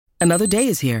Another day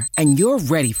is here, and you're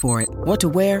ready for it. What to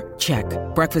wear? Check.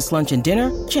 Breakfast, lunch, and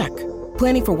dinner? Check.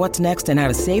 Planning for what's next and how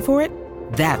to save for it?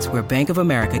 That's where Bank of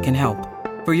America can help.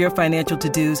 For your financial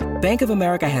to-dos, Bank of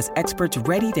America has experts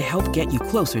ready to help get you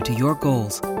closer to your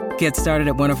goals. Get started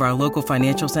at one of our local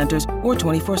financial centers or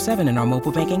 24/7 in our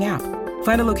mobile banking app.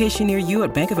 Find a location near you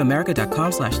at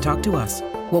bankofamerica.com/talktous.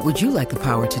 What would you like the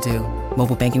power to do?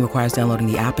 Mobile banking requires downloading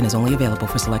the app and is only available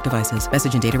for select devices.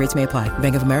 Message and data rates may apply.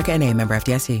 Bank of America N.A., member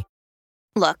FDIC.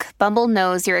 Look, Bumble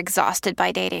knows you're exhausted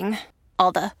by dating.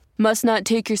 All the must not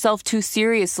take yourself too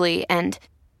seriously and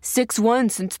 6'1"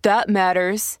 since that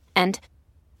matters. And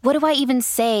what do I even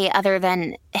say other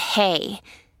than hey?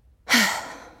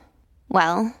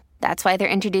 Well, that's why they're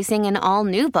introducing an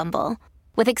all-new Bumble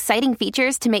with exciting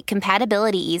features to make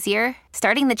compatibility easier,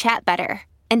 starting the chat better,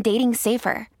 and dating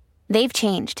safer. They've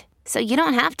changed, so you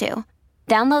don't have to.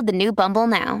 Download the new Bumble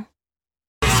now.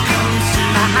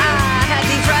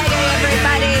 Happy Friday,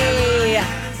 everybody.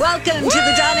 Welcome to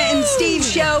the Donna and Steve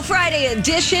Show, Friday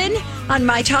edition on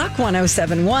My Talk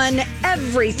 107.1,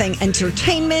 Everything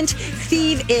Entertainment.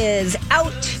 Steve is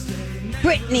out.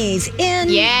 Brittany's in.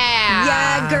 Yeah.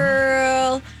 Yeah,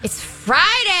 girl. It's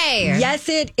Friday. Yes,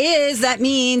 it is. That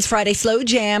means Friday Slow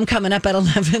Jam coming up at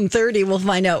 11:30. We'll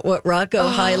find out what Rocco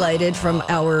highlighted from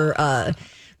our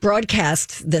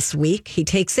broadcast this week. He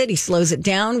takes it, he slows it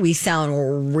down. We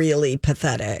sound really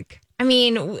pathetic. I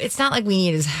mean, it's not like we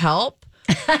need his help.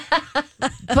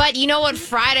 But you know what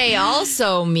Friday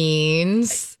also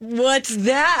means? What's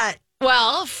that?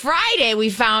 Well, Friday we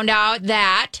found out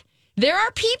that there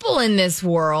are people in this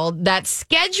world that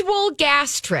schedule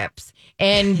gas trips.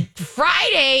 And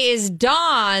Friday is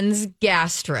Dawn's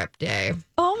gas trip day.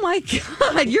 Oh, my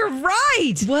God. You're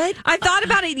right. What? I thought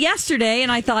about it yesterday,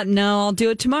 and I thought, no, I'll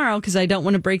do it tomorrow because I don't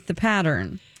want to break the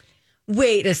pattern.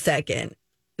 Wait a second.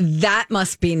 That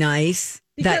must be nice.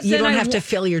 Because that you then don't I have to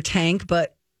fill your tank,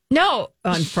 but No.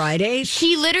 on Fridays?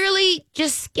 She literally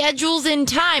just schedules in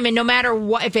time. And no matter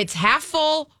what, if it's half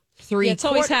full, It's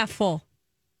always half full.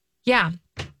 Yeah.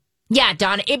 Yeah,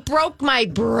 Donna, it broke my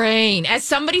brain. As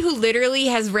somebody who literally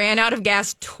has ran out of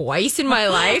gas twice in my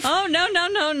life. Oh, no.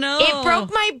 It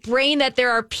broke my brain that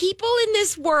there are people in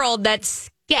this world that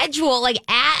schedule,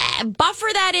 buffer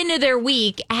that into their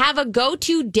week, have a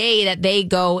go-to day that they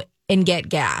go and get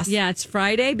gas. Yeah, it's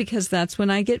Friday because that's when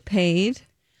I get paid.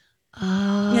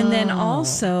 Oh. And then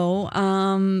also,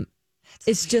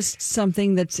 it's just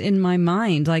something that's in my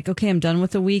mind. Like, okay, I'm done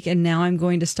with the week, and now I'm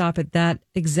going to stop at that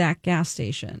exact gas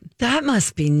station. That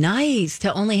must be nice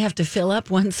to only have to fill up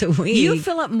once a week. You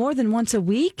fill up more than once a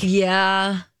week?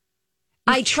 Yeah.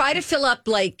 I try to fill up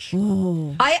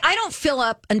I don't fill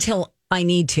up until I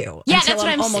need to. Yeah, until that's what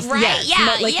I'm almost right. yes, Yeah,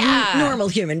 but like yeah. normal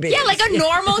human beings. Yeah, like a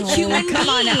normal human being. Come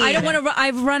on, I don't want to.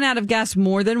 I've run out of gas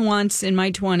more than once in my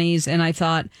 20s, and I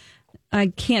thought, I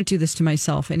can't do this to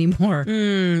myself anymore.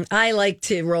 I like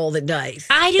to roll the dice.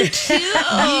 I do too.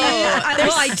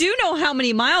 Well, I do know how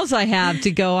many miles I have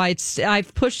to go.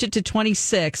 I've pushed it to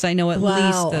 26. I know at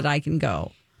least that I can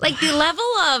go. Like the level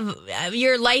of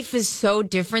your life is so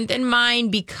different than mine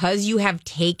because you have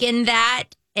taken that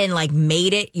and like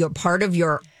made it your part of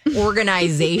your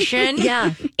organization.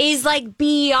 Yeah. Is like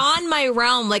beyond my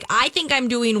realm. Like I think I'm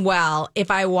doing well if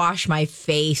I wash my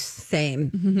face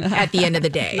Same. at the end of the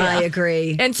day. I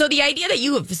agree. And so the idea that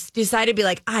you have decided to be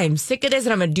like, I'm sick of this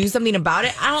and I'm going to do something about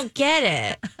it, I don't get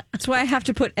it. That's why I have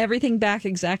to put everything back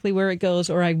exactly where it goes,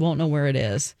 or I won't know where it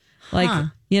is. Like,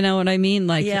 you know what I mean?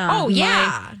 Like, Yeah. Oh,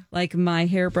 yeah. my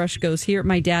hairbrush goes here.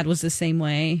 My dad was the same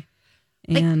way.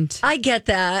 And I get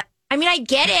that. I mean, I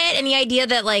get it. And the idea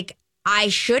that like, I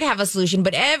should have a solution,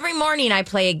 but every morning I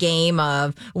play a game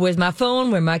of where's my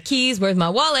phone, where are my keys, where's my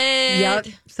wallet? Yep.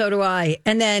 So do I.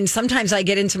 And then sometimes I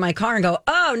get into my car and go,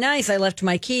 oh, nice. I left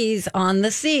my keys on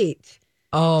the seat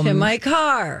to my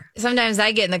car. Sometimes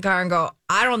I get in the car and go,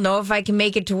 I don't know if I can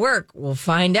make it to work. We'll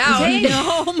find out.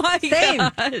 oh my Same.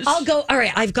 gosh. I'll go, all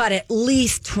right, I've got at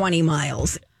least 20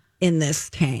 miles in this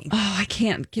tank. Oh, I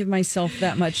can't give myself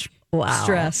that much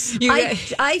stress.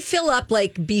 I fill up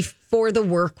like before the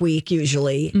work week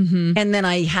usually, and then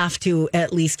I have to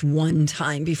at least one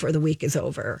time before the week is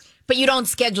over. But you don't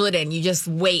schedule it in. You just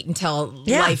wait until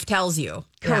life tells you.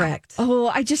 Correct. Oh,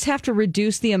 I just have to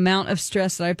reduce the amount of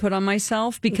stress that I put on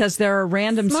myself because there are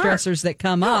random stressors that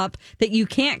come up that you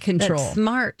can't control. That's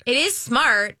smart. It is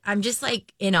smart. I'm just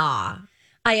like in awe.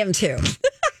 I am too.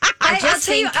 I'll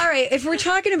tell you, all right, if we're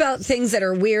talking about things that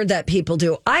are weird that people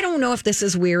do, I don't know if this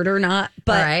is weird or not,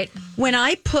 but All right. when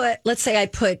I let's say I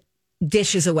put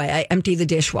dishes away, I empty the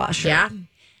dishwasher. Yeah.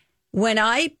 When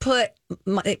I put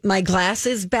my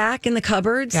glasses back in the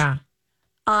cupboards, Yeah.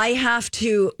 I have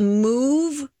to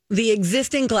move the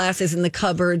existing glasses in the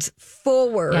cupboards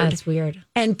forward. Yeah, it's weird.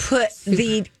 And put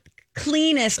the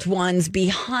cleanest ones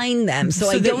behind them, so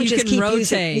I that don't you just can keep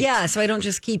rotate. using. So I don't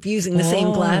just keep using the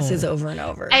same glasses over and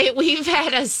over. We've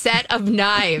had a set of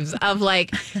knives, of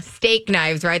like steak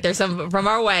knives, right? There's some from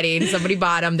our wedding. Somebody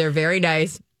bought them. They're very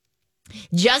nice.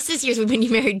 Just this year, so we've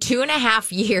been married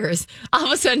 2.5 years. All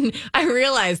of a sudden, I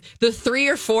realized the 3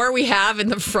 or 4 we have in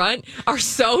the front are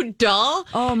so dull.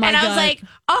 Oh my And I was God.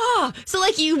 like, so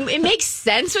like it makes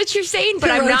sense what you're saying, but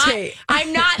To I'm rotate.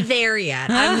 not there yet.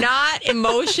 I'm not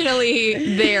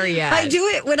emotionally there yet. I do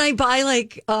it when I buy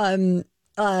like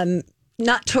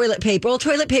not toilet paper, well,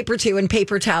 toilet paper too, and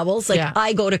paper towels. Like Yeah.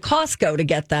 I go to Costco to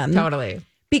get them Totally.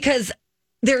 because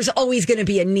there's always going to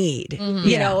be a need. Mm-hmm.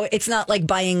 You know, it's not like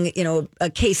buying, a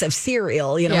case of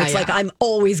cereal. It's like I'm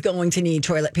always going to need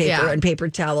toilet paper and paper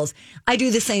towels. I do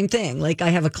the same thing. Like I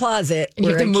have a closet You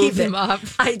where have to I move keep them it. up.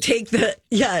 I take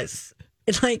yes.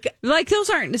 It's like Those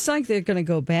aren't. It's not like they're going to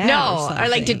go bad. No, or or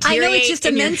like something. I know deteriorate it's just a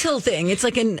in your- mental thing. It's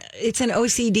like it's an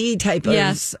OCD type of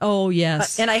Yes. Oh,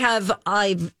 yes. and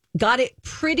I've got it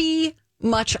pretty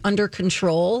much under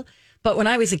control. But when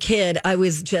I was a kid, I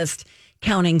was just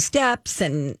counting steps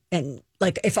and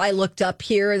like if I looked up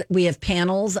here, we have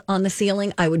panels on the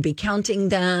ceiling, I would be counting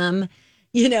them,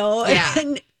 Yeah.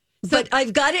 But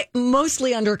I've got it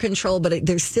mostly under control, but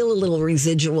there's still a little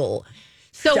residual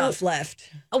stuff left.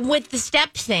 With the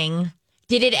step thing,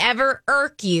 did it ever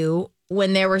irk you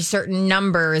when there were certain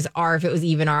numbers, or if it was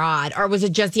even or odd, or was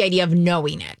it just the idea of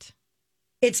knowing it?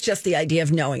 It's just the idea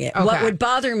of knowing it. Okay. What would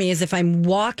bother me is if I'm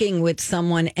walking with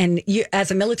someone, and you, as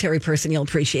a military person, you'll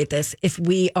appreciate this. If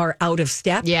we are out of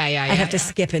step, I have to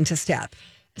skip into step.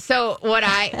 So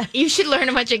you should learn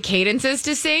a bunch of cadences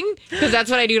to sing, because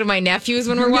that's what I do to my nephews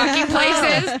when we're walking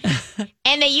places.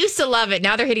 And they used to love it.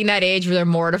 Now they're hitting that age where they're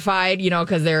mortified,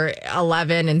 because they're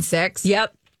 11 and 6.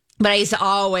 Yep. But I used to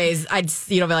always,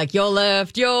 be like, yo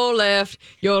left, right,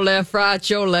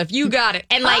 yo left, you got it.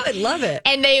 And like, I love it.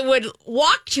 And they would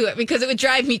walk to it because it would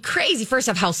drive me crazy. First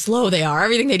off, how slow they are.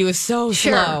 Everything they do is so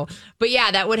slow. But yeah,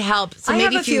 that would help. So I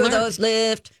maybe have a if you few of learn- those.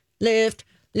 Lift,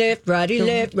 righty,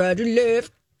 left,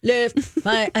 lift. There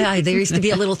used to be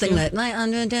a little thing that.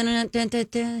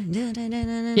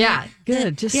 Yeah.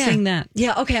 Good. Just sing that.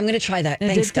 Yeah, okay, I'm going to try that.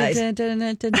 Thanks, guys.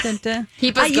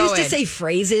 Keep us I going. used to say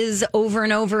phrases over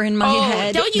and over in my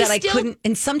head don't you that I still- couldn't,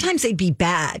 and sometimes they'd be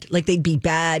bad, like they'd be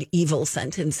bad, evil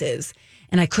sentences,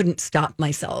 and I couldn't stop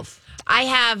myself. I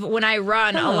have, when I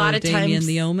run, a lot of Damien times,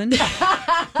 the Omen.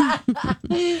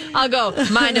 I'll go,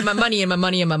 mind of my money and my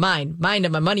money in my mind. Mind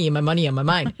of my money and my money in my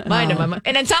mind. Mind of my money.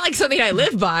 And it's not like something I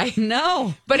live by.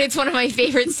 No. But it's one of my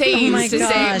favorite sayings my to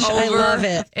gosh, say I over love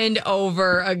it. and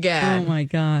over again. Oh my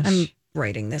gosh. I'm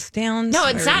writing this down. No, so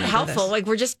it's I not remember helpful. this. Like,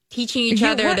 we're just teaching each You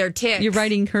other what? their tics. You're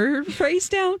writing her phrase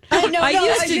down? I know, I no,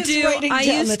 used I'm to just do. writing I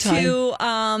down the used time.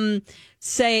 to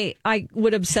say. I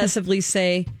would obsessively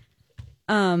say.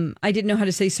 I didn't know how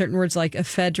to say certain words like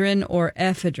ephedrine or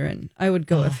ephedrine. I would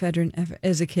go ephedrine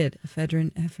as a kid.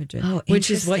 Ephedrine, ephedrine, Oh, which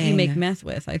is what you make interesting. meth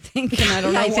with, I think. And I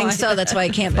don't know I why. think so. That's why I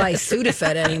can't buy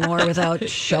Sudafed anymore without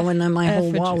showing them my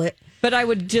whole Ephedrine. wallet. But I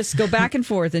would just go back and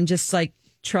forth and just like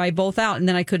try both out, and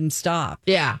then I couldn't stop.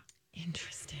 Yeah.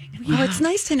 Interesting. Oh, it's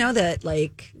nice to know that,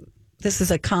 like, this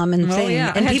is a common thing.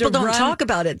 yeah. I And had people to don't run- talk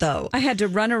about it, though. I had to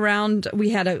run around.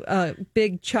 We had a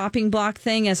big chopping block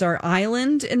thing as our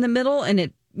island in the middle, and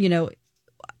it,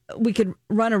 we could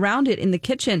run around it in the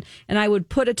kitchen, and I would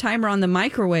put a timer on the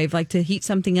microwave, like to heat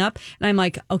something up. And I'm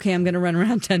like, okay, I'm going to run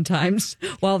around 10 times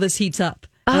while this heats up.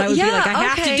 And I would be yeah, like, I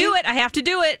have okay. to do it. I have to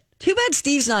do it. Too bad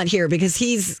Steve's not here because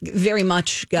he's very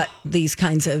much got these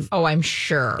kinds of Oh, I'm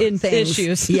sure. In things.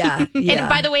 issues. Yeah. And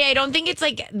by the way, I don't think it's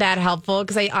like that helpful,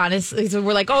 because I honestly, so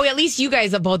we're like, oh, at least you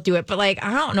guys will both do it. But like,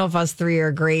 I don't know if us three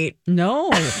are great, No.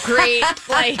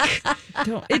 like,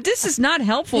 This is not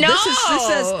helpful. No. This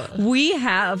says we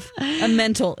have a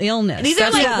mental illness. these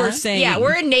That's are like, what we're saying. yeah,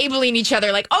 we're enabling each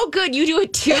other. Like, oh, good, you do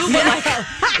it too. But like,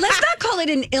 let's not call it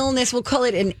an illness. We'll call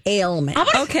it an ailment.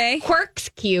 okay. quirk's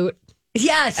cute.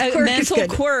 Yes, A quirk is mental good.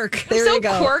 quirk There So you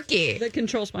go. quirky. that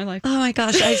controls my life. Oh my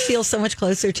gosh, I feel so much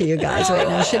closer to you guys right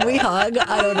now. Should we hug?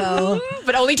 I don't know.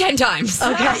 But only 10 times.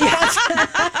 Okay, yes.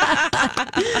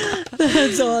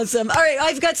 That's awesome. All right,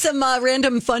 I've got some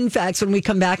random fun facts when we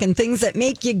come back and things that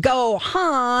make you go,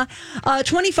 huh?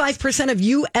 25% of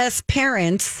U.S.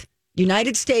 parents,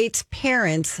 United States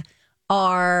parents,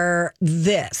 are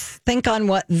this. Think on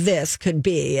what this could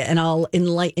be, and I'll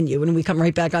enlighten you when we come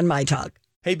right back on My Talk.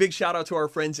 Hey, big shout out to our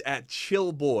friends at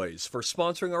Chill Boys for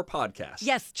sponsoring our podcast.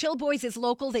 Yes, Chill Boys is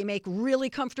local. They make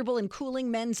really comfortable and cooling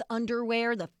men's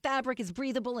underwear. The fabric is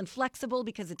breathable and flexible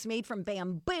because it's made from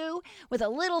bamboo with a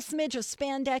little smidge of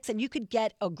spandex, and you could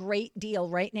get a great deal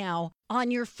right now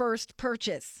on your first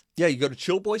purchase. Yeah, you go to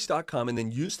chillboys.com and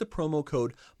then use the promo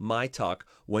code MyTalk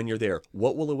when you're there.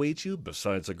 What will await you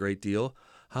besides a great deal?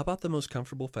 How about the most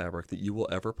comfortable fabric that you will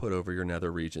ever put over your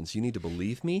nether regions? You need to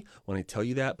believe me when I tell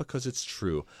you that because it's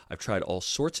true. I've tried all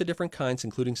sorts of different kinds,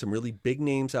 including some really big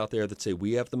names out there that say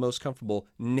we have the most comfortable.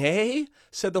 Nay,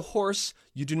 said the horse,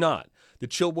 you do not. The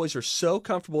Chill Boys are so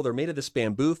comfortable. They're made of this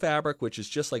bamboo fabric, which is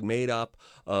just like made up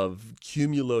of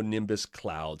cumulonimbus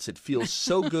clouds. It feels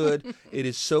so good. It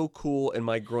is so cool. And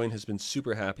my groin has been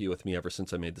super happy with me ever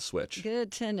since I made the switch.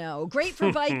 Good to know. Great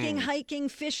for biking, hiking,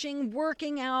 fishing,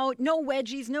 working out. No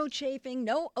wedgies, no chafing,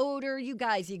 no odor. You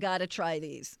guys, you got to try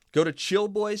these. Go to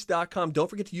chillboys.com.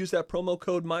 Don't forget to use that promo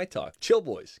code MyTalk. Chill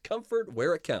Boys, comfort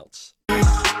where it counts.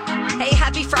 Hey,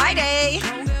 happy Friday.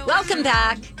 Welcome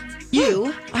back.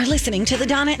 You are listening to the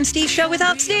Donna and Steve Show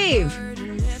without Steve.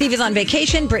 Steve is on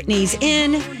vacation. Brittany's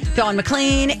in. Dawn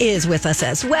McLean is with us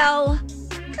as well.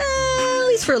 At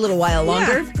least for a little while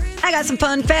longer. Yeah. I got some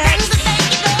fun facts.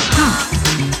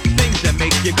 Things that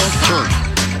make you go,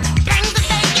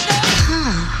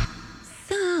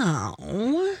 So,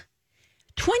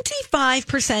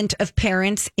 25% of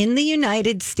parents in the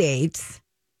United States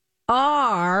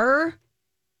are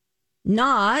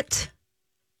not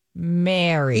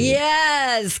married.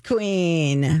 Yes,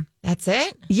 Queen. That's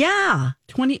it? Yeah.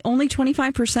 Only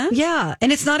 25%? Yeah.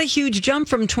 And it's not a huge jump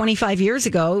from 25 years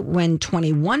ago when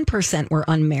 21% were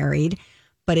unmarried,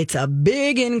 but it's a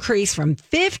big increase from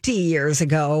 50 years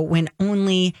ago when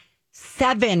only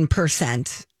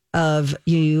 7% of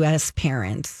U.S.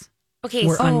 parents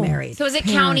were unmarried. So is it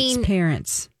counting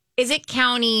parents? Is it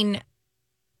counting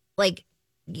like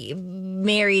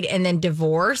married and then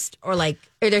divorced, or like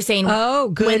are they saying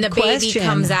good when the question. baby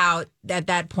comes out at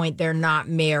that point they're not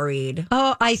married?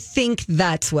 Oh, I think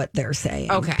that's what they're saying.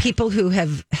 Okay. People who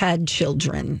have had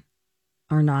children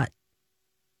are not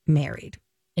married.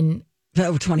 And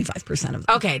 25% of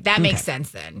them. okay, that makes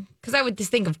sense then. Because I would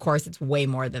just think, of course, it's way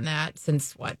more than that.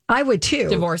 Since what I would too.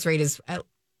 divorce rate is at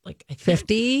like I think,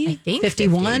 50, I think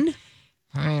 51. 50.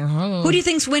 Who do you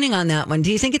think's winning on that one?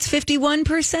 Do you think it's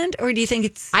 51% or do you think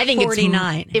it's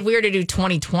 49? If we were to do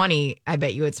 2020, I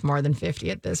bet you it's more than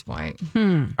 50 at this point. Or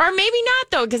maybe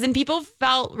not though, because then people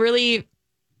felt really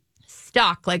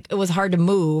stuck, like it was hard to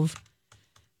move.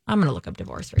 I'm going to look up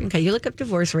divorce rates. Okay, you look up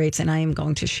divorce rates and I am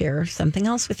going to share something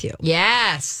else with you.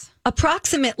 Yes.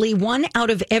 Approximately 1 out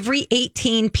of every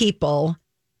 18 people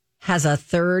has a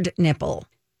third nipple.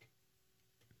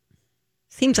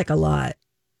 Seems like a lot.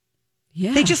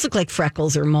 Yeah. They just look like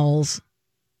freckles or moles.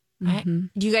 Do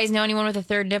you guys know anyone with a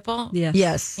third nipple? Yes.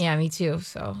 Yes. Yeah, me too.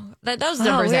 So those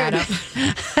numbers add up.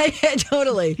 Yeah,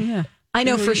 totally. Yeah. I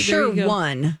know There for you sure go.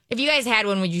 one. If you guys had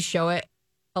one, would you show it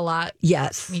a lot?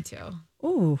 Yes. Me too.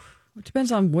 Oh, it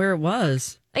depends on where it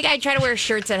was. Like I try to wear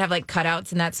shirts that have like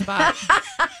cutouts in that spot.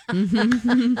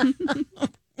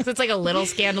 So it's like a little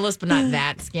scandalous, but not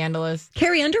that scandalous.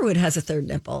 Carrie Underwood has a third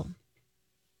nipple.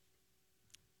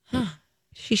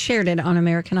 She shared it on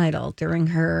American Idol during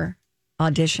her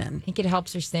audition. Think it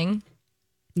helps her sing?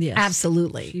 Yes.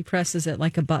 Absolutely. She presses it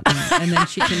like a button and then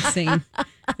she can sing.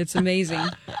 It's amazing.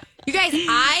 You guys,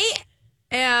 I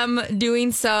am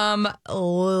doing some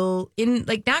not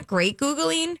great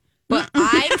Googling, but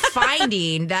I'm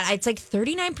finding that it's like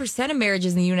 39% of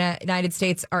marriages in the United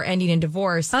States are ending in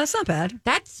divorce. Oh, that's not bad.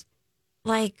 That's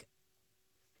like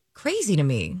crazy to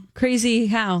me. Crazy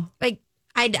how? Like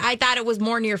I thought it was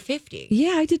more near 50.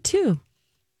 Yeah, I did too.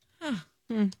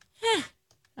 I'm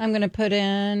going to put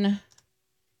in,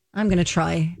 I'm going to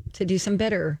try to do some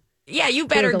better. Yeah, you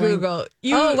better Googling. Google.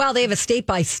 Oh, wow. They have a state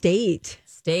by state.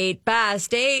 State by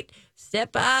state,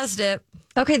 step by step.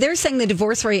 Okay. They're saying the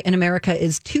divorce rate in America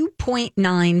is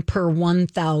 2.9 per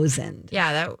 1,000.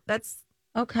 Yeah, that's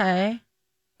Okay.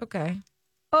 okay.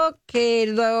 Okay,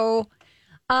 though.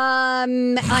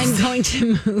 I'm going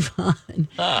to move on.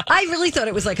 I really thought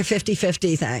it was like a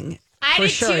 50-50 thing. I for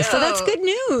did sure. too. So that's good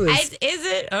news. Is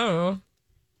it? Oh,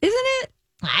 Isn't it?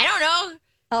 I don't know.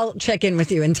 I'll check in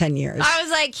with you in 10 years. I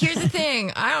was like, here's the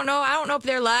thing. I don't know. I don't know if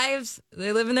their lives,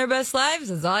 they live in their best lives.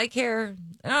 That's all I care.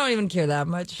 I don't even care that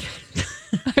much.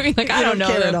 I mean, like, I You don't know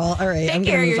care them. at all. All right. Take I'm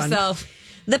care gonna of move on. yourself.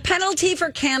 The penalty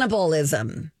for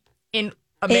cannibalism In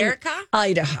America? in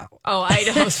Idaho Oh,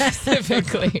 Idaho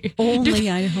specifically. Only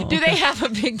Idaho. Do they have a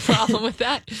big problem with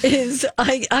that? is,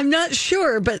 I'm not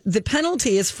sure, but the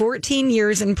penalty is 14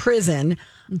 years in prison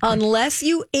unless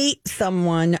you ate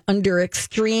someone under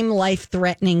extreme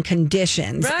life-threatening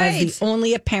conditions as the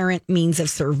only apparent means of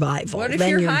survival. What if then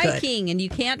you're good. hiking and you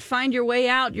can't find your way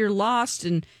out? You're lost,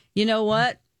 and you know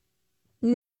what?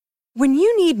 When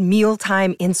you need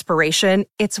mealtime inspiration,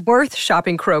 it's worth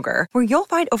shopping Kroger, where you'll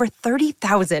find over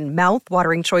 30,000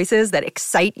 mouth-watering choices that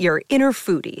excite your inner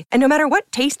foodie. And no matter what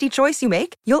tasty choice you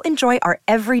make, you'll enjoy our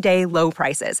everyday low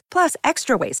prices, plus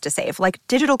extra ways to save, like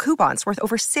digital coupons worth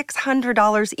over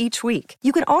 $600 each week.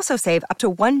 You can also save up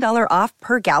to $1 off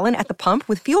per gallon at the pump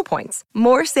with fuel points.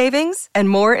 More savings and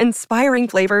more inspiring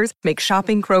flavors make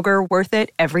shopping Kroger worth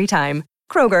it every time.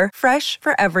 Kroger, fresh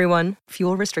for everyone.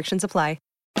 Fuel restrictions apply.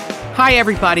 Hi,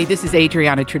 everybody. This is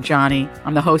Adriana Trajani.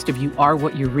 I'm the host of You Are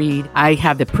What You Read. I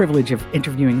have the privilege of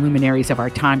interviewing luminaries of our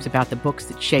times about the books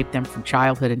that shaped them from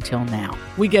childhood until now.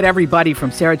 We get everybody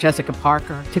from Sarah Jessica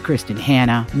Parker to Kristen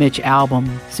Hanna, Mitch Albom,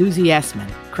 Susie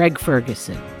Essman, Craig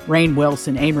Ferguson, Rainn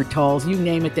Wilson, Amor Tolls, you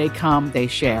name it, they come, they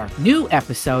share. New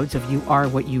episodes of You Are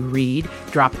What You Read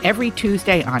drop every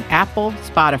Tuesday on Apple,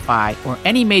 Spotify, or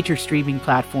any major streaming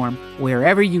platform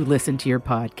wherever you listen to your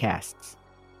podcasts.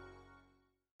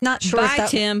 Not sure Bye, if that,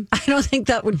 Tim. I don't think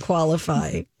that would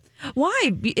qualify.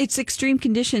 Why? It's extreme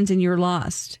conditions and you're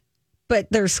lost. But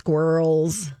there's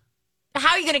squirrels. How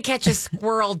are you going to catch a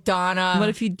squirrel, Donna? What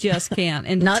if you just can't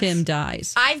and Nuts. Tim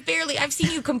dies? I've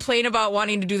seen you complain about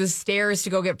wanting to do the stairs to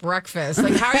go get breakfast.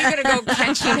 Like, how are you going to go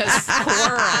catching a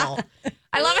squirrel?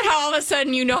 I love it how all of a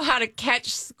sudden you know how to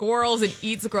catch squirrels and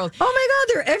eat squirrels. Oh my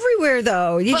God, they're everywhere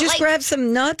though. You But, just like- grab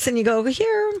some nuts and you go over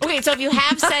here. Okay, so if you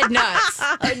have said nuts,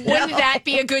 wouldn't that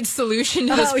be a good solution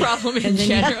to this problem in And then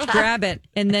general? you grab it,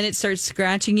 and then it starts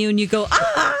scratching you, and you go,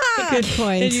 ah! Good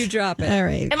point. And you drop it. All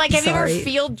right. And like, have you Sorry. ever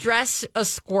field dressed a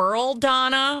squirrel,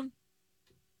 Donna?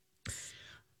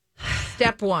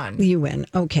 Step one. You win.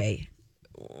 Okay.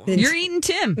 You're eating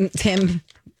Tim. Tim.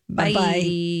 Bye.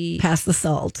 Bye. Pass the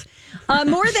salt.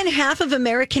 More than half of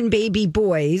American baby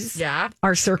boys Yeah.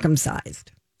 are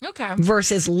circumcised Okay.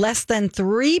 versus less than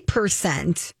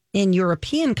 3% in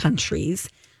European countries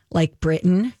like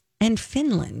Britain and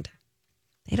Finland.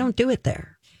 They don't do it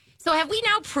there. So have we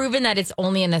now proven that it's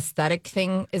only an aesthetic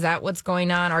thing? Is that what's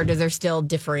going on? Or is there still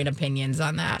differing opinions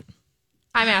on that?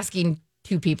 I'm asking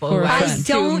two people who Or a I friend.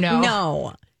 assume Don't know.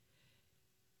 know.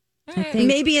 All right.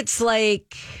 Maybe it's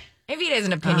like Maybe it is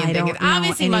an opinion I thing. don't It know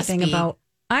obviously must anything be. about.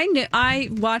 I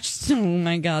watched. Oh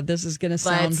my God, this is going to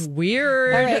sound Let's-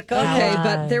 weird. All right, go okay, ahead.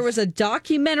 but there was a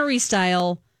documentary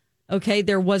style. Okay,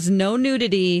 there was no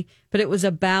nudity, but it was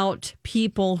about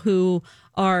people who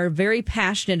are very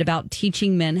passionate about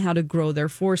teaching men how to grow their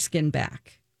foreskin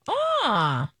back.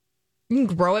 Ah, you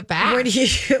can grow it back. What do you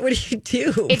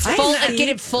do? It's I full. see. Get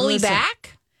it fully Listen.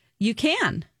 back. You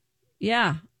can,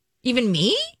 yeah. Even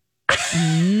me?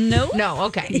 No, No.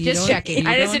 Okay. You Just don't- checking. you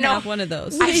I just don't didn't know have one of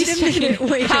those. I just Wait a minute, checking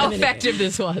wait a how minute. effective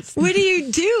this was. What do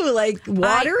you do? Like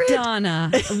water it?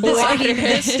 Donna. Water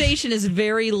This it. station is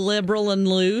very liberal and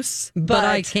loose, but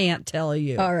I can't tell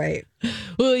you. All right.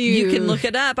 Will You can look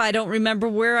it up. I don't remember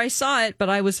where I saw it, but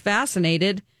I was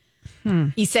fascinated.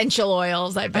 essential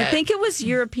oils? I bet. I think it was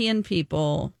European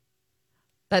people.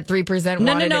 that 3%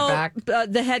 No, wanted no, it back. no.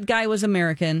 The head guy was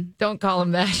American. Don't call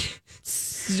him that.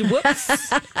 Whoops.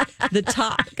 The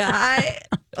top guy.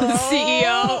 The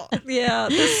CEO. Yeah,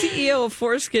 the CEO of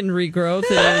Foreskin Regrowth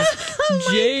is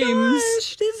James.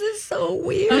 Gosh, this is so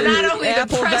weird. Not only the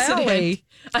Apple president. Valley.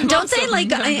 I'm Don't also they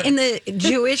like a member. in the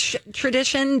Jewish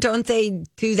tradition? Don't they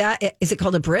do that? Is it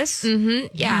called a bris?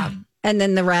 Yeah. And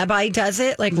then the rabbi does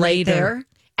it like right Later. there,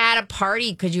 At a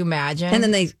party, could you imagine? and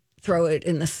then they throw it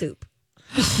in the soup.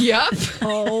 yep.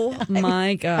 Oh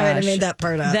my gosh. I made that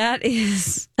part up. That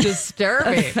is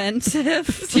Disturbing.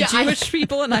 offensive to Yeah, Jewish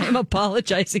people, and I am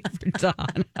apologizing for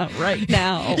Donna right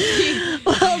now.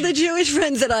 Well, the Jewish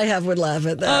friends that I have would laugh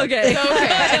at that. Okay. Okay. In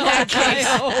that I case,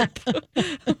 hope.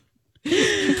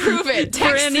 prove it. For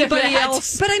Text them anybody that.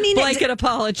 else, But I mean, blanket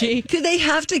apology. do they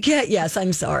have to get? Yes,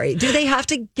 I'm sorry. Do they have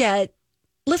to get?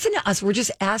 Listen to us. We're just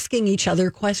asking each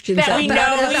other questions. That we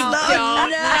about know it. we don't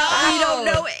know. We don't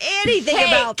know anything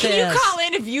Hey, about can this. you call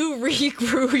in if you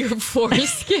regrew your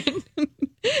foreskin?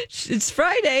 It's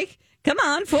Friday. Come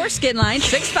on, foreskin line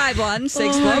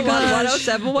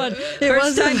 651-641-1071.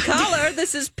 First wasn't- time caller.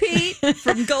 This is Pete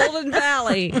from Golden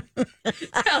Valley.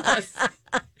 Tell us. Step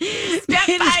It's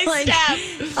by like, step.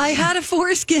 I had a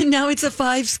foreskin. Now it's a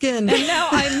 5 skin. And now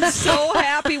I'm so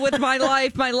happy with my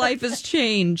life. My life has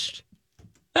changed.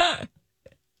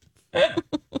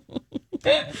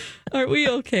 Are we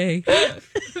okay? I'm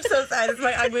so sad. It's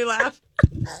my ugly laugh.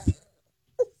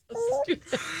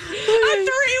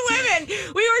 Three women.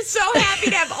 We were so happy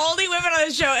to have only women on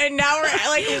the show, and now we're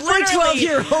like literally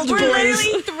 12-year-old we're boys.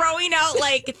 literally throwing out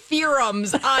like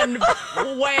theorems on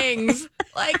wangs.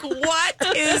 Like, what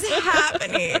is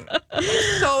happening?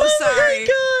 So sorry.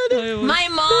 My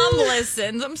mom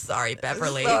listens. I'm sorry,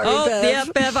 Beverly. Sorry, Oh, Bev. yeah,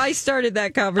 Bev, I started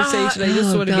that conversation. I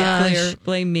just want to gosh. be clear.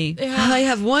 Blame me. I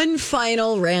have one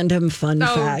final random fun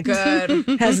fact.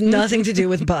 Good. Has nothing to do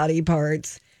with body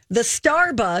parts. The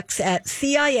Starbucks at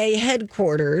CIA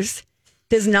headquarters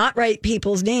does not write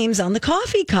people's names on the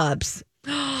coffee cups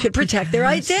to protect their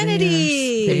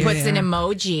identity. It puts an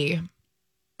emoji.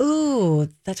 Ooh,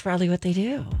 that's probably what they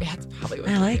do. That's probably what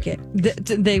I like it.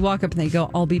 They walk up and they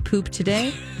go, "I'll be pooped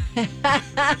today." Why?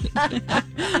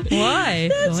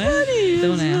 That's funny.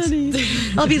 Don't That's ask. funny.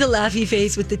 I'll be the laughy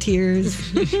face with the tears.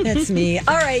 That's me.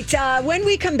 All right. When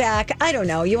we come back, I don't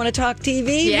know. You want to talk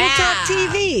TV? Yeah. We'll talk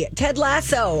TV. Ted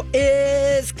Lasso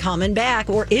is coming back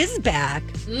or is back.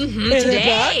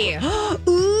 Today.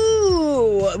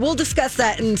 Ooh. We'll discuss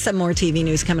that and some more TV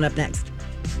news coming up next.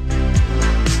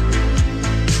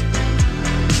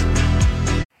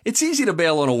 It's easy to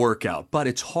bail on a workout, but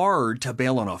it's hard to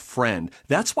bail on a friend.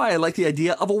 That's why I like the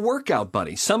idea of a workout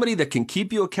buddy. Somebody that can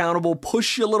keep you accountable,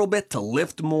 push you a little bit to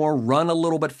lift more, run a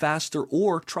little bit faster,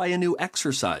 or try a new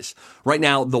exercise. Right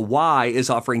now, the Y is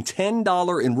offering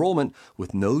 $10 enrollment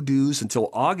with no dues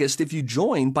until August if you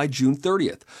join by June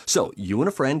 30th. So you and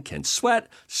a friend can sweat,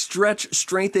 stretch,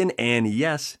 strengthen, and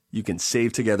yes, you can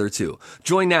save together too.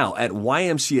 Join now at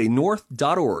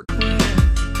ymcanorth.org.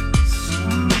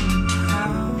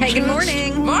 Hey, good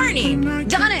morning. Morning.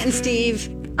 Donna and Steve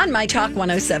on My Talk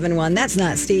 1071. That's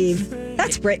not Steve.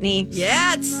 That's Brittany.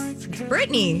 Yeah, it's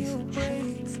Brittany.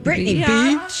 Brittany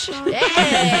Beach.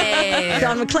 Yay.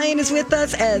 Don McClain is with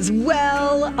us as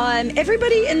well.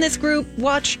 Everybody in this group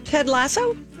watched Ted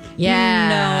Lasso? Yeah.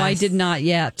 No, I did not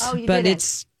yet. Oh, you but didn't.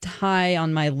 it's high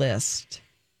on my list.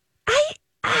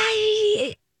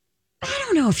 I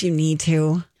don't know if you need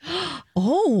to.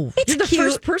 Oh, It's you're the cute.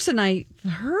 first person I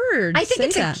heard. I think say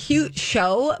it's that. a cute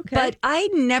show, but I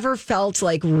never felt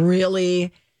like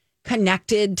really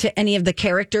connected to any of the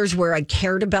characters where I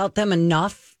cared about them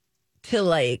enough to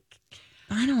like,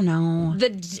 I don't know.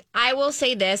 I will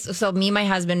say this. So me and my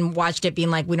husband watched it being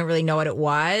like, we don't really know what it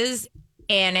was.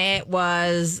 And it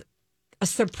was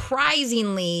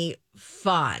surprisingly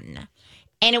fun.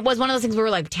 And it was one of those things where we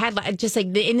were like, Ted, just like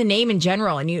in the name in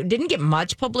general. And you didn't get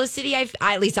much publicity.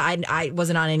 At least I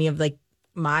wasn't on any of like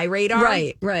my radar.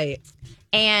 Right.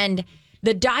 And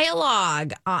the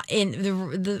dialogue in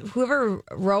the whoever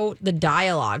wrote the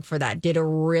dialogue for that did a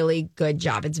really good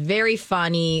job. It's very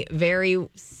funny, very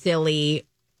silly,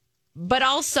 but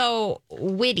also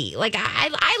witty. Like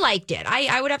I liked it.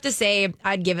 I would have to say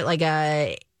I'd give it like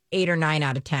a 8 or 9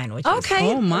 out of 10. Which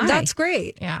Okay. Oh, my. That's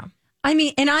great. yeah. I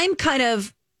mean, and I'm kind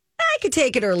of, I could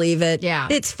take it or leave it. Yeah.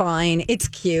 It's fine. It's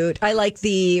cute. I like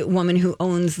the woman who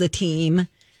owns the team.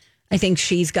 I think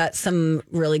she's got some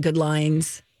really good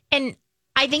lines. And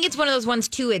I think it's one of those ones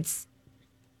too.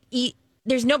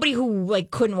 There's nobody who like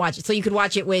couldn't watch it, so you could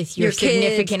watch it with your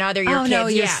significant kids. other, your oh, kids. No,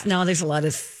 yeah. no, there's a lot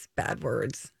of bad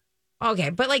words. Okay,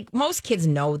 but like most kids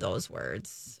know those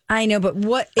words. I know, but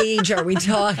what age are we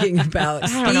talking about?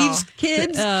 don't know. Steve's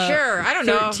kids? Sure, I don't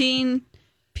know. 13,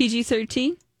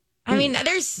 PG-13. I mean,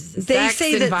 there's sex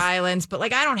say and that- violence, but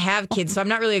like I don't have kids, so I'm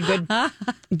not really a good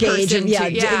Gauge person and yeah,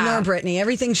 to- yeah. ignore Brittany.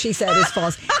 Everything she said is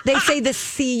false. They say the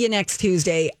see you next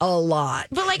Tuesday a lot.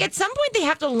 But like at some point they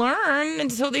have to learn,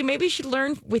 and so they maybe should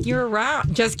learn with you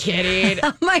around. Just kidding.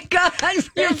 Oh my God.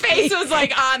 Your face was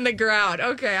like on the ground.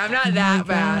 Okay, I'm not that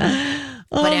bad.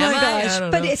 Oh But my am I? gosh. I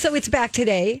don't But know. so it's back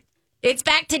today. It's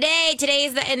back today.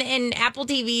 Today's and Apple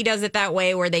TV does it that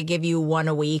way where they give you one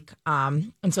a week.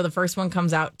 And so the first one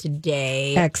comes out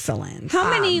today. Excellent. How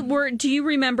many do you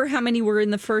remember how many were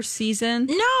in the first season?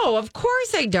 No, of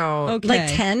course I don't. Okay. Like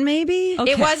 10 maybe?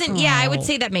 Okay. It wasn't. Yeah, I would Oh.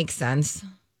 say that makes sense.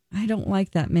 I don't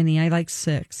like that many. I like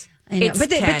 6. I know. It's But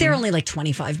 10. they're only like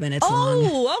 25 minutes long.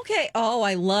 Oh, okay. Oh,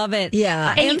 I love it.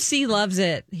 Yeah. MC loves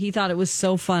it. He thought it was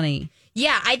so funny.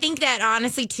 Yeah, I think that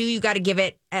honestly too, you got to give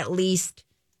it at least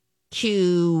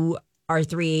 2 or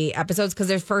 3 episodes because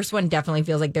their first one definitely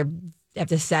feels like they have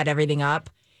to set everything up,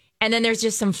 and then there's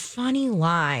just some funny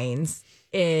lines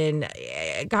in.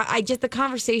 The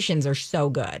conversations are so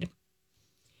good.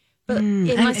 But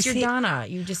unless you're see, Donna,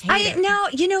 you just hate it. Now,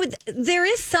 there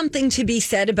is something to be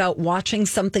said about watching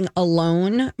something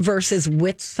alone versus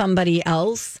with somebody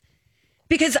else.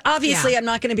 Because obviously Yeah. I'm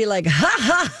not going to be like, ha,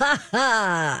 ha, ha,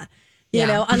 ha. You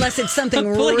know, unless it's something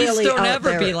Please really don't out ever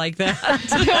there. be like that.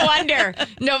 No wonder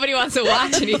nobody wants to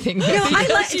watch anything. No, I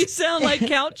like. You sound like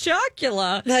Count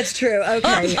Chocula. That's true.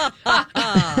 Okay.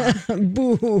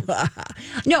 Boo.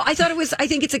 No, I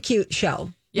think it's a cute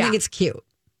show. Yeah. I think it's cute.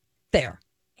 There.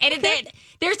 And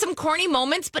there's some corny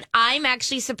moments, but I'm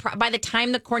actually surprised. By the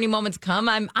time the corny moments come,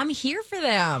 I'm here for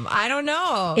them. I don't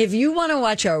know. If you want to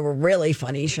watch a really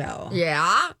funny show,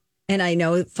 Yeah. and I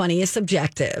know funny is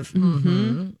subjective,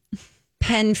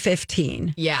 Pen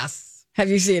 15. Yes. Have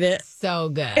you seen it? So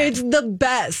good. It's the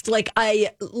best. Like,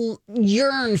 I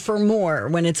yearn for more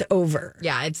when it's over.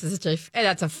 Yeah,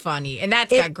 that's a funny, and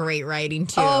that's got great writing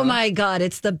too. Oh my God,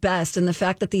 it's the best. And the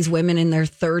fact that these women in their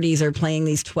 30s are playing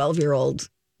these 12-year-old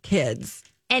kids.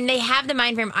 And they have the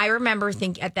mind frame. I remember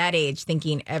at that age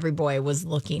thinking every boy was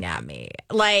looking at me.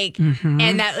 Like,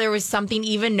 and that there was something,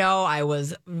 even though I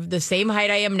was the same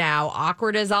height I am now,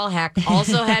 awkward as all heck,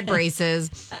 also had braces,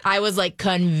 I was like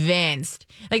convinced.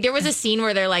 Like, there was a scene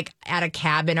where they're like at a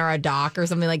cabin or a dock or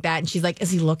something like that. And she's like, is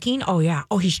he looking? Oh, yeah.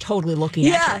 Oh, he's totally looking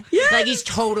at you. Yeah. Like, he's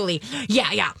totally,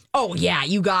 yeah. Oh, yeah,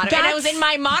 you got it. And it was in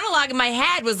my monologue in my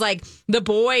head was like the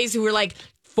boys who were like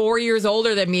 4 years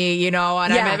older than me, you know,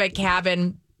 and I'm at a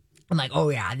cabin. I'm like, oh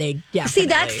yeah, they definitely. See,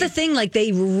 that's the thing. Like,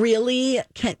 they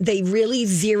really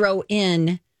zero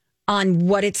in on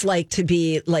what it's like to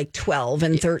be like 12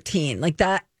 and 13. Like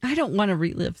that. I don't want to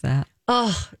relive that.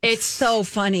 Oh, it's so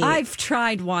funny. I've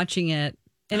tried watching it,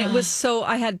 and it was so.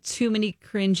 I had too many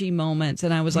cringy moments,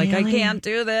 and I was like, I can't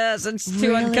do this. It's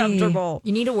too uncomfortable.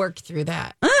 You need to work through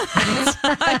that.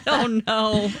 I don't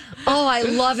know. Oh, I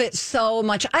love it so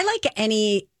much. I like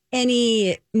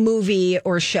any movie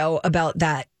or show about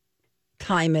that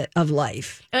time of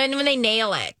life. And when they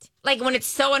nail it, like when it's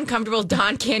so uncomfortable,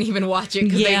 Dawn can't even watch it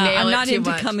because they nail I'm it not too into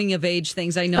much. coming of age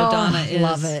things. I know Donna is.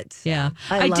 Love it. Yeah,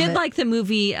 I love did it. like the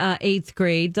movie 8th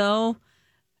Grade though,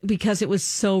 because it was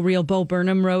so real. Bo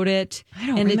Burnham wrote it. I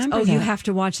don't remember you that. have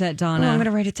to watch that, Donna. Oh, I'm going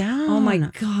to write it down. Oh my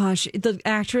gosh, the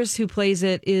actress who plays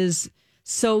it is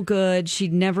so good.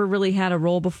 She'd never really had a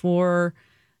role before,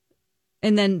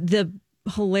 and then the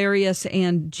hilarious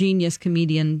and genius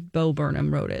comedian Bo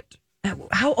Burnham wrote it.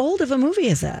 How old of a movie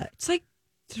is that? It's like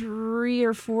 3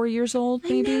 or 4 years old,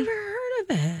 maybe. I never heard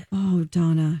of it. Oh,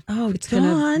 Donna. Oh, it's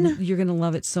Dawn. you're gonna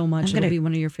love it so much. It'll be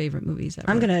one of your favorite movies ever.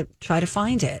 I'm going to try to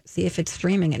find it, see if it's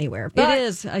streaming anywhere. It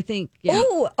is, I think. Yeah.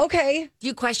 Oh, okay. Do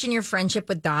you question your friendship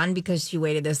with Dawn because she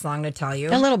waited this long to tell you?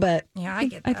 A little bit. Yeah, I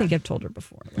get that. I think I've told her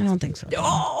before. I don't think so.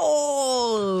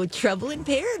 Oh, Trouble in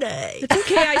Paradise. It's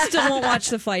okay. I still won't watch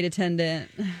The Flight Attendant.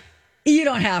 You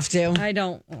don't have to. I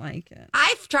don't like it.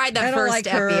 I've tried the I don't first like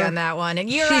epi her. on that one, and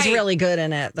you're She's right. really good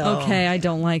in it, though. Okay, I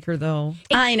don't like her though.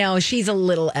 I know. She's a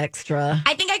little extra.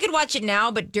 I think I could watch it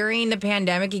now, but during the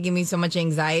pandemic, it gave me so much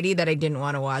anxiety that I didn't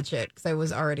want to watch it because I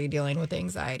was already dealing with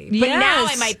anxiety. But now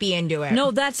I might be into it. No,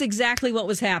 that's exactly what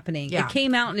was happening. Yeah. It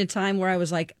came out in a time where I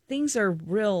was like, things are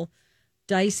real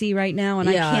dicey right now, and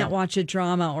Yeah. I can't watch a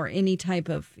drama or any type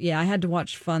of. Yeah, I had to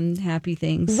watch fun, happy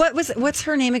things. What's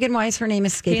her name again? Why is her name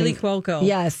escaping? Kaylee Cuoco.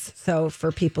 Yes. So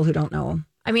for people who don't know.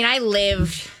 I mean, I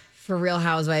lived for Real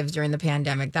Housewives during the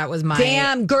pandemic. That was my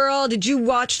Damn, girl, did you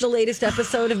watch the latest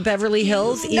episode of Beverly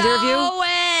Hills? Either of you? Know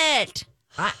it.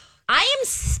 I am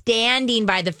standing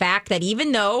by the fact that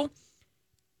even though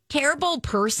terrible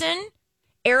person,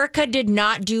 Erica did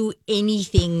not do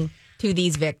anything to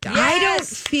these victims. I don't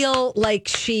feel like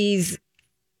she's.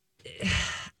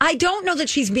 I don't know that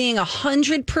she's being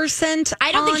 100%.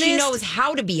 I don't think she honest. knows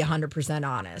how to be 100%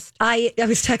 honest. I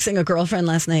was texting a girlfriend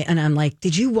last night, and I'm like,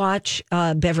 "Did you watch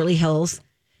Beverly Hills?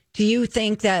 Do you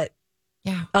think that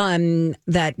Yeah.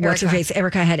 that what's her Erica. face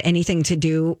Erica had anything to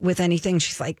do with anything?"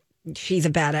 She's like, "She's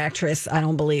a bad actress. I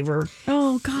don't believe her."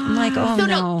 Oh God. I'm like, "Oh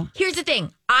no." Here's the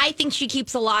thing. I think she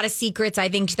keeps a lot of secrets. I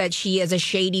think that she is a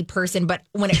shady person. But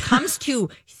when it comes to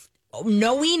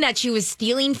knowing that she was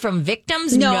stealing from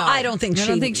victims, No, I don't think I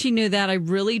don't think she knew that. I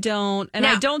really don't. And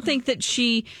I No. don't think that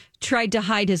she tried to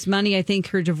hide his money. I think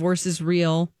her divorce is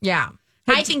real. Yeah.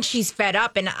 I think she's fed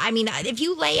up. And I mean, if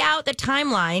you lay out the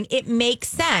timeline, it makes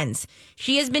sense.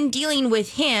 She has been dealing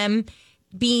with him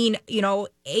being,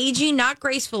 aging not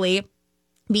gracefully,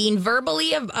 being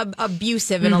verbally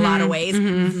abusive in a lot of ways,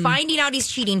 finding out he's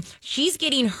cheating. She's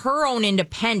getting her own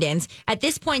independence. At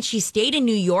this point, she stayed in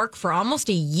New York for almost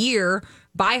a year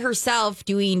by herself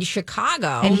doing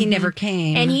Chicago. And he never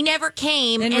came. And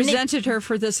And then- resented her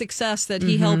for the success that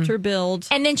he helped her build.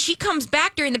 and then she comes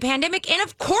back during the pandemic, and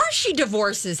of course she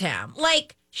divorces him.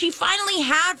 Like, she finally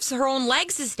has her own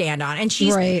legs to stand on. And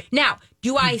she's Right. now,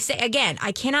 do I say again,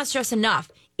 I cannot stress enough,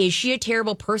 is she a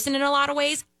terrible person in a lot of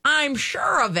ways? I'm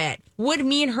sure of it. Would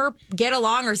me and her get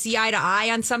along or see eye to eye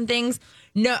on some things?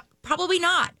 No, probably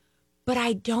not. But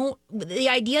the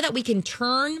idea that we can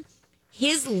turn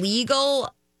his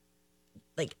legal,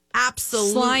 like,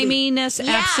 absolutely sliminess,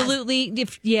 absolutely,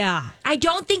 I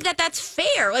don't think that that's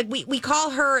fair. Like, we call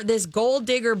her this gold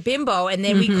digger bimbo, and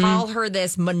then we call her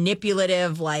this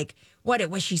manipulative, like, what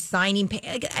was she signing?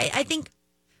 I think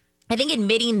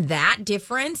admitting that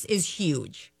difference is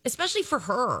huge, especially for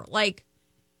her. Like,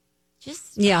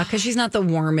 just because she's not the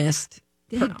warmest.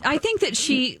 I think that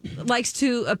she likes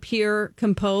to appear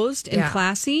composed and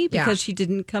classy because she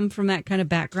didn't come from that kind of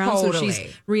background. Totally. So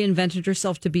she's reinvented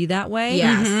herself to be that way.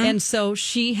 Yes. And so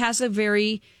she has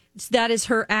that is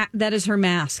her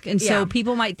mask. And so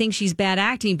people might think she's bad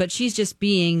acting, but she's just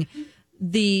being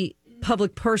the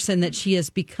public person that she has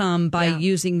become by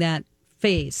using that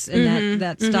face and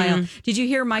that style. Did you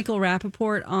hear Michael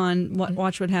Rappaport on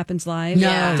Watch What Happens Live?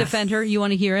 No. Defend her. You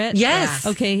want to hear it? Yes.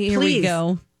 Okay, here Please. we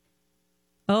go.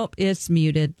 Oh, it's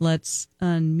muted. Let's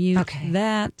unmute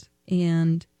that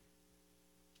and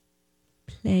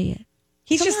play it.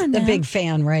 He's just a big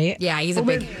fan, right? Yeah, he's a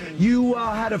big. You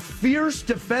had a fierce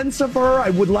defense of her.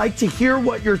 I would like to hear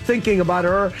what you're thinking about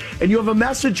her, and you have a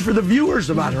message for the viewers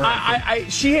about her.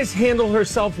 She has handled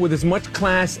herself with as much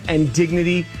class and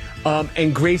dignity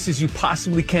and grace as you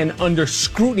possibly can under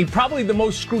scrutiny, probably the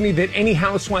most scrutiny that any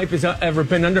housewife has ever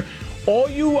been under. All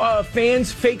you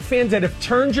fans, fake fans that have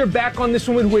turned your back on this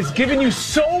woman who has given you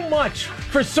so much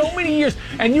for so many years,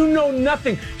 and you know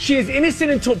nothing. She is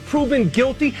innocent until proven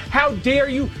guilty. How dare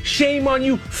you? Shame on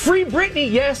you. Free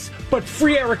Britney, yes, but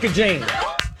free Erica Jane.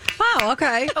 Wow,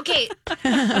 okay. Okay.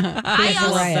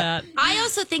 I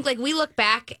also think, like, we look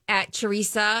back at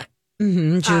Teresa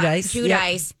Giudice.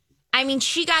 Giudice. I mean,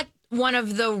 she got one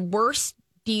of the worst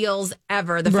deals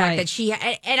ever. The fact that she,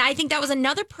 and I think that was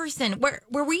another person where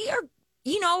we are,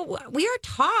 we are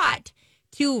taught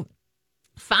to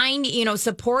find,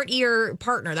 support your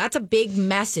partner. That's a big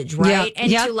message, right?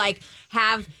 And to, like,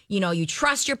 have, you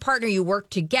trust your partner, you work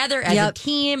together as a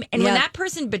team. And when that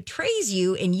person betrays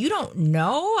you and you don't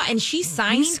know, and she's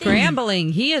signing He's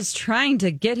scrambling. He is trying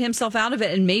to get himself out of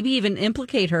it and maybe even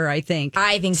implicate her, I think.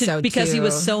 I think so, too. Because he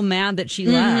was so mad that she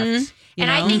left.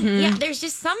 I think, there's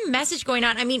just some message going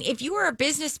on. I mean, if you were a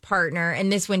business partner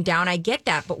and this went down, I get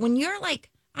that. But when you're like,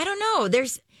 I don't know,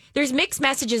 there's mixed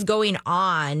messages going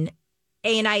on.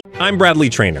 I'm Bradley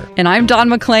Trainer. And I'm Don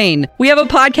McClain. We have a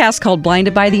podcast called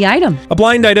Blinded by the Item. A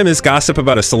blind item is gossip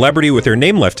about a celebrity with their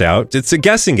name left out. It's a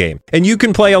guessing game, and you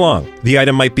can play along. The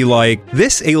item might be like,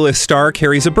 this A-list star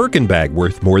carries a Birkin bag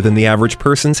worth more than the average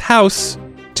person's house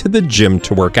to the gym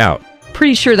to work out.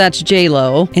 Pretty sure that's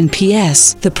J-Lo. And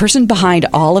P.S. the person behind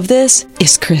all of this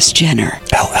is Kris Jenner,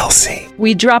 LLC.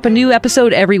 We drop a new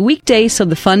episode every weekday so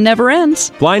the fun never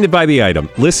ends. Blinded by the Item.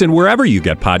 Listen wherever you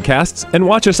get podcasts and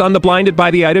watch us on the Blinded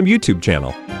by the Item YouTube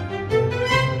channel.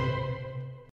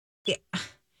 Yeah.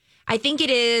 I think it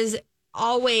is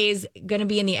always going to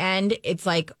be, in the end, it's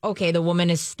like, okay, the woman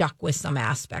is stuck with some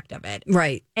aspect of it.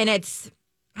 Right. And it's,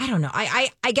 I don't know. I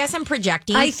guess I'm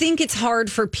projecting. I think it's hard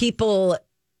for people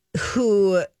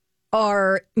who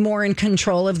are more in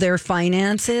control of their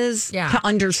finances to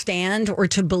understand or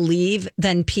to believe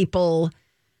than people,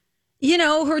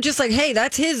 who are just like, hey,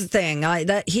 that's his thing.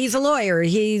 That he's a lawyer.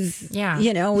 He's,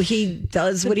 he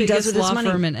does what he does with his money.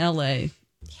 Law firm in L.A.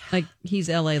 Like, he's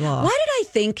L.A. law. Why did I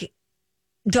think,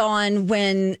 Dawn,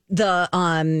 when the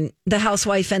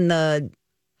Housewife and the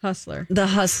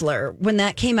Hustler, when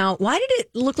that came out, why did it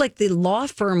look like the law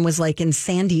firm was like in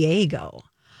San Diego?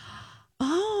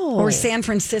 Oh. Or San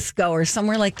Francisco or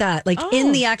somewhere like that, like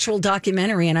in the actual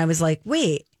documentary. And I was like,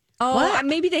 wait, what?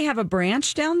 Maybe they have a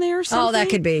branch down there or something? Oh, that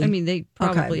could be. I mean, they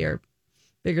probably are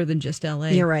bigger than just LA.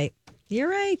 You're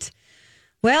right.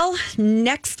 Well,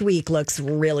 next week looks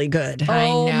really good.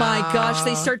 Oh my gosh,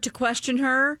 they start to question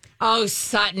her. Oh,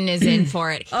 Sutton is in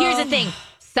for it. Here's the thing.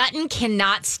 Sutton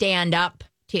cannot stand up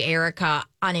to Erica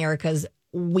on Erica's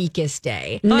weakest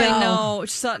day. No. I know.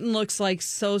 Sutton looks like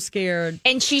so scared.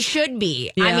 And she should be.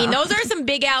 Yeah. I mean, those are some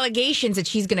big allegations that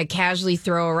she's going to casually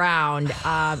throw around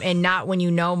and not when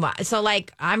you know much. So,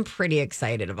 like, I'm pretty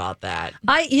excited about that.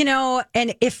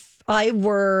 And if I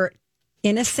were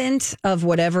innocent of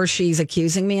whatever she's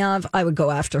accusing me of, I would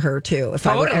go after her too. If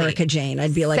I were Erica Jane,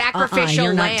 I'd be like, sacrificial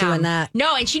you're lamb. not doing that.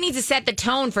 No, and she needs to set the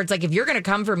tone for, it's like, if you're going to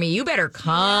come for me, you better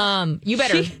come. You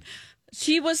better...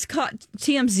 She was caught.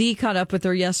 TMZ caught up with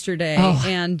her yesterday,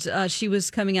 and she was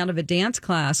coming out of a dance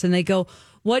class, and they go,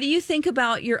 "What do you think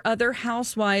about your other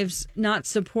housewives not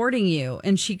supporting you?"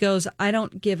 And she goes, "I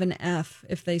don't give an F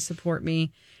if they support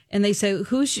me." And they say,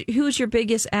 "Who's your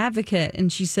biggest advocate?" And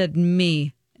she said,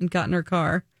 "Me," and got in her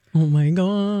car. Oh my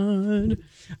God.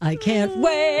 I can't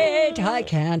wait. I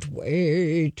can't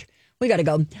wait. We got to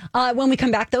go. When we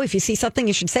come back, though, if you see something,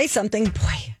 you should say something.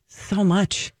 Boy, so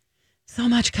much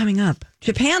coming up.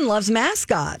 Japan loves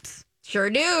mascots. Sure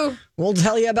do. We'll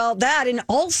tell you about that. And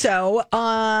also,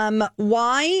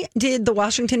 why did the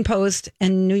Washington Post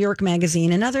and New York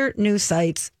Magazine and other news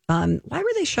sites, why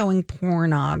were they showing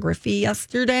pornography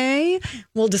yesterday?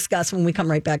 We'll discuss when we come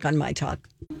right back on My Talk.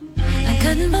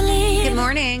 Good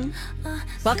morning.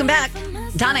 Welcome back.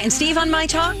 Donna and Steve on My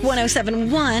Talk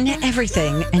 107.1,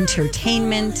 everything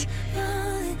entertainment.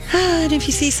 And if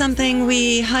you see something,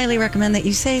 we highly recommend that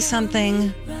you say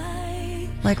something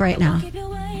like right now.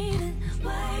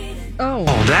 Oh,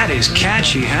 that is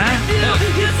catchy, huh?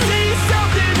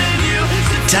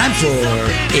 Time for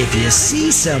If You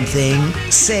See Something,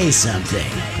 Say Something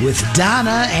with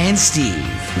Donna and Steve.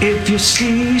 If you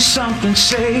see something,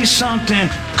 say something.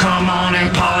 Come on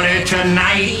and party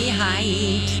tonight.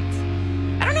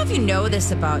 I don't know if you know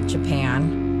this about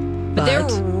Japan, but they're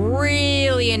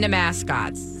really into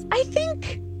mascots. I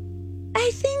think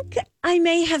I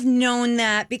may have known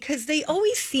that because they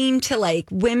always seem to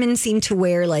women seem to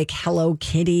wear Hello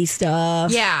Kitty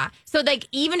stuff. Yeah. So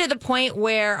even to the point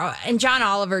where, and John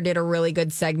Oliver did a really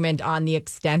good segment on the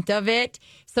extent of it.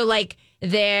 So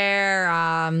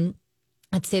their,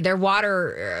 let's say their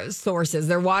water sources,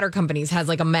 their water companies has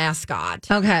a mascot.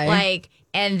 Okay.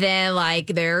 And then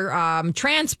their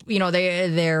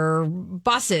their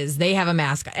buses, they have a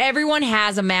mascot. Everyone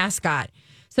has a mascot.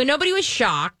 So nobody was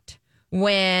shocked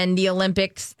when the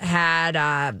Olympics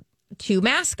had 2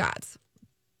 mascots.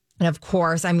 And of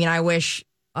course, I wish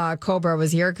Cobra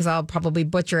was here because I'll probably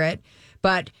butcher it.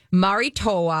 But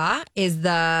Maritoa is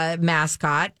the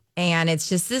mascot. And it's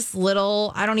just this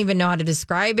little, I don't even know how to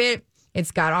describe it.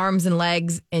 It's got arms and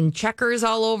legs and checkers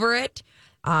all over it.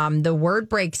 The word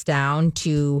breaks down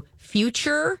to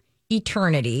future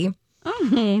eternity.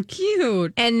 Oh,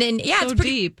 cute. And then, yeah, so it's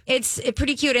pretty deep. It's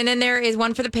pretty cute. And then there is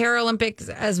one for the Paralympics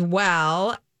as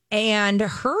well. And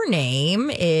her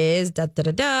name is da da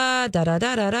da da da da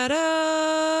da da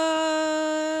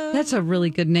da. That's a really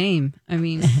good name.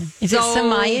 Is it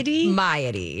Samayati?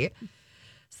 Mayati.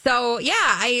 So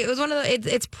yeah, it was one of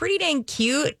the. It's pretty dang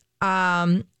cute.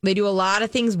 They do a lot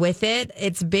of things with it.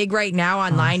 It's big right now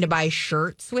online to buy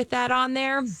shirts with that on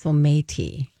there.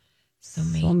 Someiti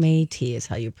is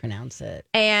how you pronounce it.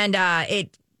 And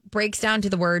it breaks down to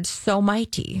the word so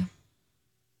mighty.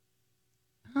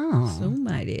 Oh. So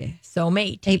mighty. So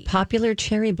mate. A popular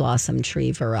cherry blossom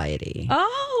tree variety.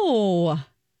 Oh.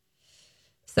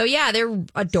 So yeah, they're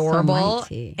adorable.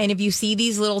 So and if you see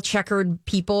these little checkered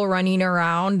people running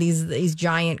around, these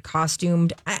giant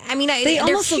costumed, they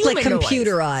almost look like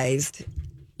computerized.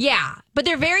 Yeah, but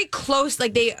they're very close.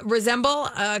 They resemble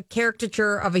a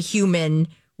caricature of a human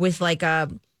with a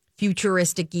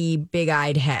futuristic-y,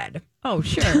 big-eyed head. Oh,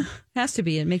 sure. Has to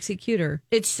be. It makes it cuter.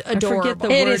 It's adorable. I forget the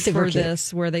word for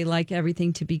this, where they like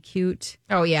everything to be cute.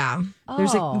 Oh, yeah.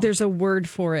 There's a word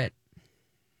for it.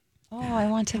 Oh, I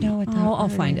want to know what that I'll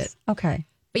find it. Okay.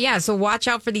 But yeah, so watch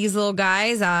out for these little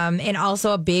guys. And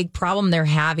also a big problem they're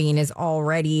having is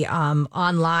already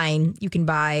online. You can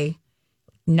buy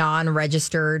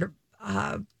non-registered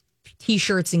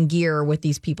T-shirts and gear with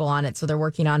these people on it. So they're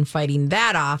working on fighting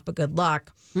that off, but good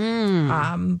luck.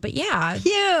 But yeah.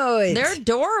 Cute. They're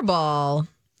adorable.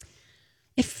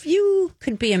 If you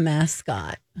could be a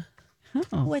mascot,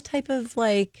 what type of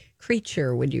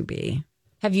creature would you be?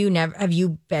 Have you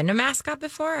been a mascot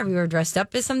before? Have you ever dressed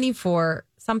up as something for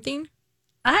something?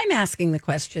 I'm asking the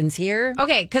questions here.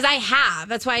 Okay, because I have.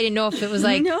 That's why I didn't know if it was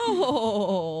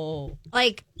No.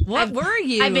 What were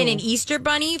you? I've been an Easter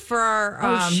bunny for our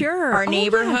our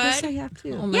neighborhood. Yeah, I guess I have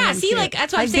too.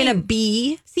 That's why I've been a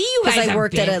bee. See, you guys. Because I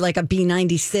worked at a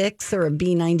B96 or a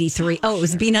B93. Oh, it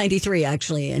was B93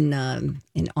 actually in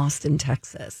Austin,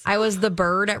 Texas. I was the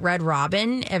bird at Red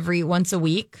Robin once a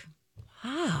week.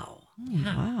 Wow.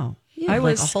 Wow. I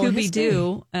was Scooby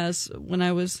Doo when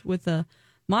I was with a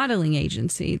modeling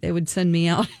agency. They would send me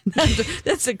out.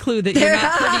 That's a clue that you're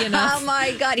not pretty enough. Oh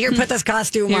my God! Here, put this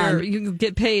costume on. You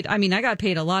get paid. I got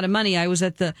paid a lot of money. I was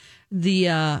at the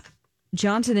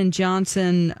Johnson &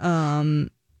 Johnson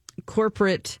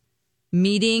corporate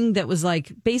meeting that was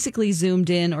basically zoomed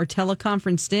in or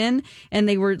teleconferenced in, and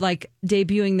they were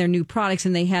debuting their new products,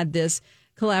 and they had this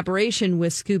collaboration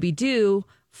with Scooby Doo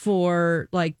for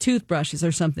toothbrushes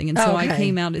or something. And so I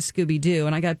came out as Scooby-Doo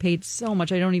and I got paid so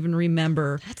much. I don't even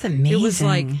remember. That's amazing. It was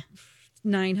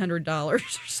 $900 or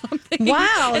something.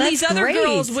 Wow. And that's these other great.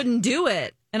 girls wouldn't do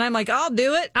it. And I'm I'll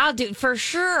do it. I'll do it for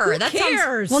sure. Who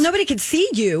cares? Well, nobody could see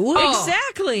you.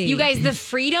 Exactly. You guys, the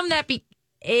freedom that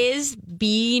is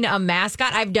being a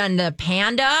mascot. I've done the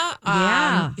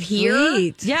panda here.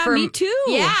 Sweet. Yeah, me too.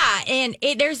 Yeah, and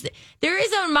there is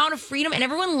an amount of freedom, and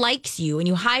everyone likes you, and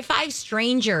you high five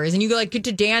strangers, and you like get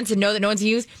to dance and know that no one's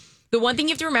used. The one thing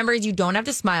you have to remember is you don't have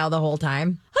to smile the whole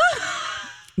time.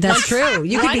 That's true.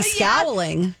 You could be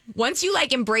scowling. Once you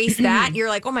like embrace that, you're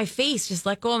like, oh, my face, just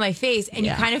let go of my face. And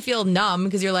you kind of feel numb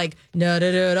because you're like,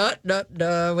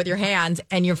 with your hands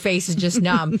and your face is just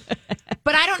numb.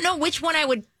 But I don't know which one I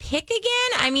would pick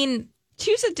again. I mean,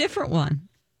 choose a different one.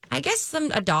 I guess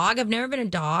a dog. I've never been a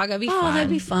dog. That'd be fun. Oh, that'd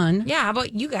be fun. Yeah. How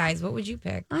about you guys? What would you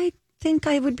pick? I think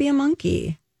I would be a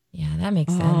monkey. Yeah, that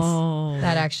makes sense. Oh.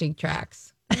 That actually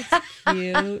tracks.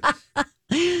 Cute.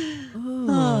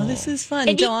 Oh, this is fun.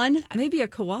 And Dawn? Maybe a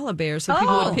koala bear so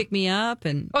people would pick me up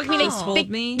and hold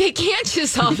me. They can't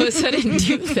just all of a sudden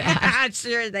do that.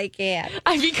 Sure they can.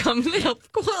 I become little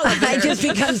koala bear. I just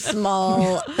become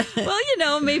small.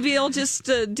 Well, maybe I'll just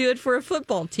do it for a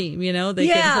football team. They can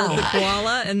hold the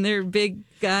koala and they're big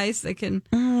guys that can.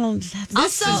 Oh,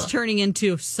 this is turning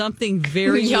into something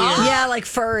very weird. Yeah, like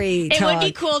furry It talk. would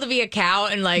be cool to be a cow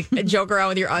and like joke around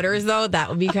with your udders, though. That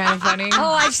would be kind of funny.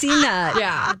 Oh, I've seen that.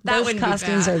 Yeah, that those wouldn't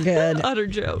costumes be bad. are good. Utter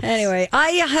jokes. Anyway, I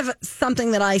have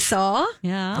something that I saw.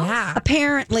 Yeah.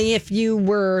 Apparently, if you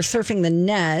were surfing the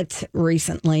net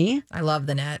recently, I love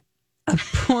the net. a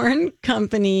porn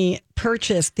company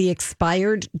purchased the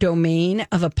expired domain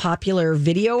of a popular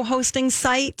video hosting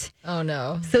site. Oh,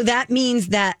 no. So that means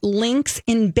that links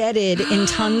embedded in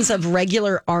tons of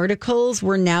regular articles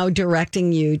were now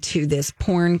directing you to this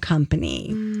porn company.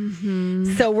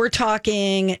 Mm-hmm. So we're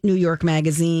talking New York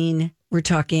Magazine, we're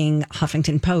talking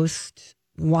Huffington Post,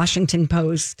 Washington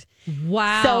Post.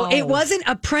 Wow. So it wasn't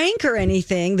a prank or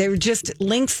anything. They were just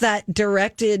links that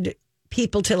directed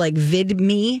people to like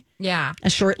VidMe. Yeah. A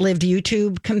short-lived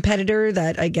YouTube competitor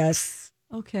that I guess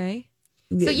okay.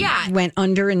 went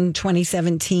under in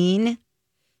 2017.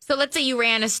 So let's say you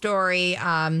ran a story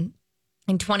in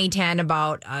 2010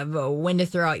 about when to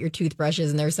throw out your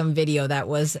toothbrushes, and there's some video that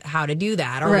was how to do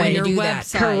that or when to do that.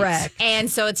 Correct. And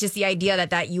so it's just the idea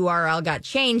that URL got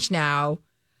changed now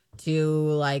to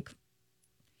like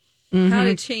how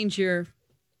to change your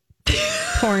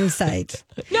porn site.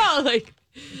 No, like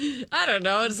I don't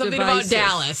know. It's something Devices. about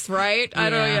Dallas, right? I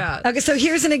don't know. Yeah. Okay, so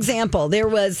here's an example. There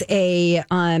was a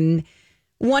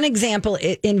one example.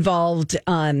 It involved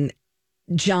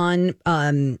John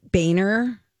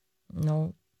Boehner.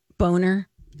 No. Boner.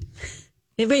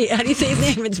 Wait, how do you say his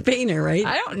name? It's Boehner, right?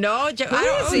 I don't know.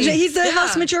 He's the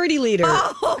House Majority Leader.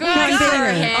 Oh, good John for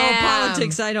Boehner. him. Oh,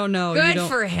 politics, I don't know. Good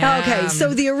for him. Okay,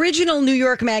 so the original New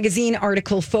York Magazine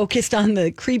article focused on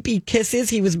the creepy kisses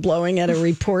he was blowing at a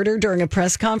reporter during a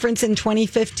press conference in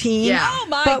 2015. Yeah. Oh,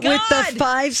 my But God. with the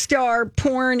 5-star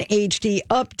porn HD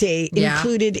update,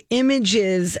 included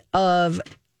images of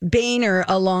Boehner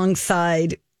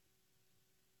alongside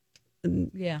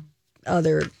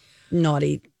other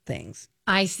naughty things.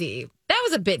 I see. That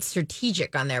was a bit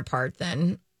strategic on their part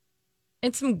then.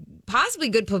 It's some possibly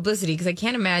good publicity because I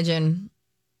can't imagine.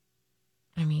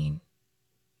 I mean.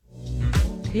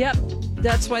 Yep.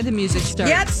 That's why the music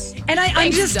starts. Yep. And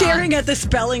I'm just staring at the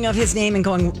spelling of his name and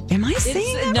going, am I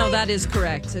saying that? No, that is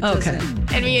correct. It Okay.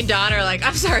 doesn't- And me and Don are like,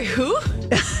 I'm sorry, who?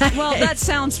 Well, that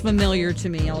sounds familiar to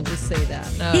me. I'll just say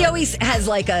that. He always has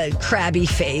like a crabby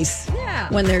face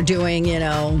when they're doing,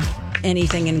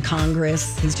 anything in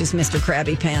Congress. He's just Mr.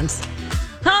 Krabby Pants.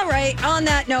 All right. On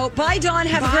that note, bye, Dawn.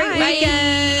 Have a great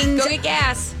weekend. Go get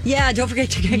gas. Yeah, don't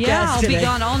forget to get gas Yeah, I'll today. be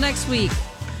gone all next week.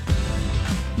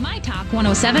 My Talk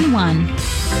 1071.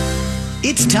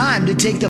 It's time to take the